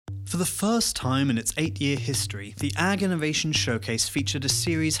For the first time in its 8-year history, the Ag Innovation Showcase featured a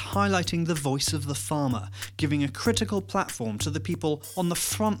series highlighting the voice of the farmer, giving a critical platform to the people on the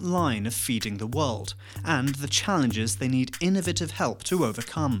front line of feeding the world, and the challenges they need innovative help to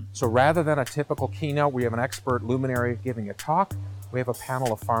overcome. So rather than a typical keynote, we have an expert luminary giving a talk. We have a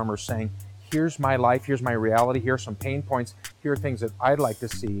panel of farmers saying, here's my life, here's my reality, here are some pain points, here are things that I'd like to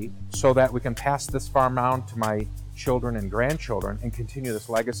see so that we can pass this farm on to my children and grandchildren and continue this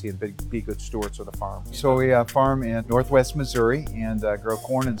legacy and be good stewards of the farm. So we farm in northwest Missouri and grow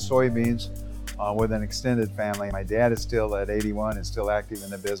corn and soybeans with an extended family. My dad is still at 81 and still active in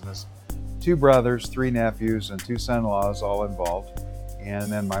the business. 2 brothers, 3 nephews, and 2 son-in-laws all involved.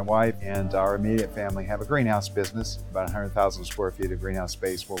 And then my wife and our immediate family have a greenhouse business, about 100,000 square feet of greenhouse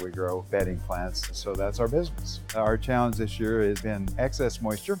space where we grow bedding plants. So that's our business. Our challenge this year has been excess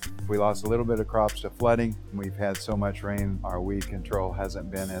moisture. We lost a little bit of crops to flooding. We've had so much rain, our weed control hasn't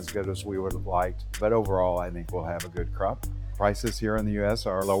been as good as we would have liked. But overall, I think we'll have a good crop. Prices here in the U.S.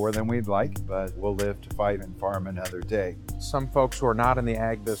 are lower than we'd like, but we'll live to fight and farm another day. Some folks who are not in the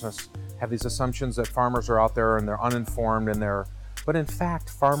ag business have these assumptions that farmers are out there and they're uninformed and but in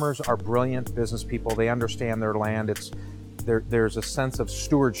fact, farmers are brilliant business people. They understand their land. There's a sense of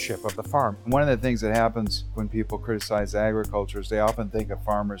stewardship of the farm. One of the things that happens when people criticize agriculture is they often think of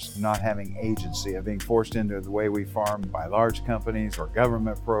farmers not having agency, of being forced into the way we farm by large companies or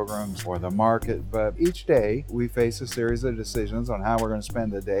government programs or the market. But each day we face a series of decisions on how we're going to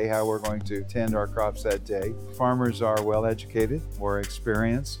spend the day, how we're going to tend our crops that day. Farmers are well educated, we're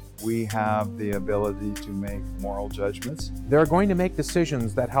experienced. We have the ability to make moral judgments. They're going to make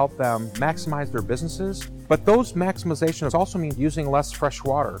decisions that help them maximize their businesses, but those maximizations also mean using less fresh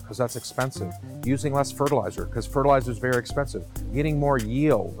water because that's expensive, using less fertilizer because fertilizer is very expensive, getting more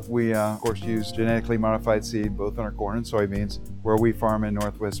yield. We, of course, use genetically modified seed both on our corn and soybeans. Where we farm in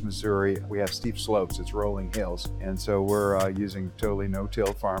northwest Missouri, we have steep slopes, it's rolling hills, and so we're using totally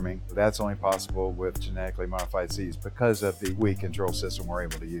no-till farming. That's only possible with genetically modified seeds because of the weed control system we're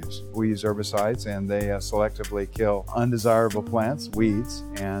able to use. We use herbicides and they selectively kill undesirable plants, weeds,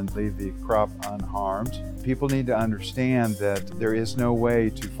 and leave the crop unharmed. People need to understand that there is no way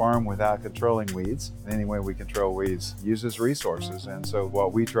to farm without controlling weeds. Any way we control weeds uses resources, and so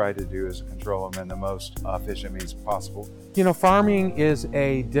what we try to do is control them in the most efficient means possible. You know, farming is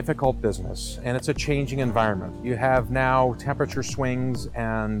a difficult business and it's a changing environment. You have now temperature swings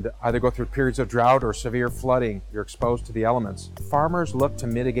and either go through periods of drought or severe flooding. You're exposed to the elements. Farmers look to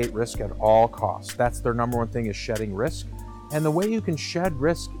mitigate risk at all costs. That's their number one thing, is shedding risk. And the way you can shed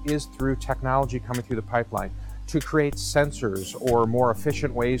risk is through technology coming through the pipeline to create sensors or more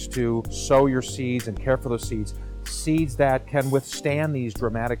efficient ways to sow your seeds and care for those seeds. Seeds that can withstand these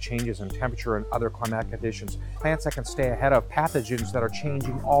dramatic changes in temperature and other climatic conditions. Plants that can stay ahead of pathogens that are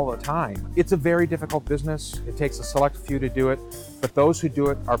changing all the time. It's a very difficult business. It takes a select few to do it, but those who do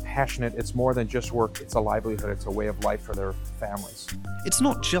it are passionate. It's more than just work. It's a livelihood. It's a way of life for their families. It's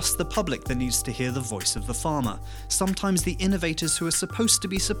not just the public that needs to hear the voice of the farmer. Sometimes the innovators who are supposed to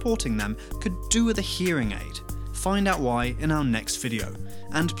be supporting them could do with a hearing aid. Find out why in our next video.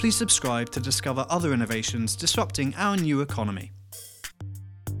 And please subscribe to discover other innovations disrupting our new economy.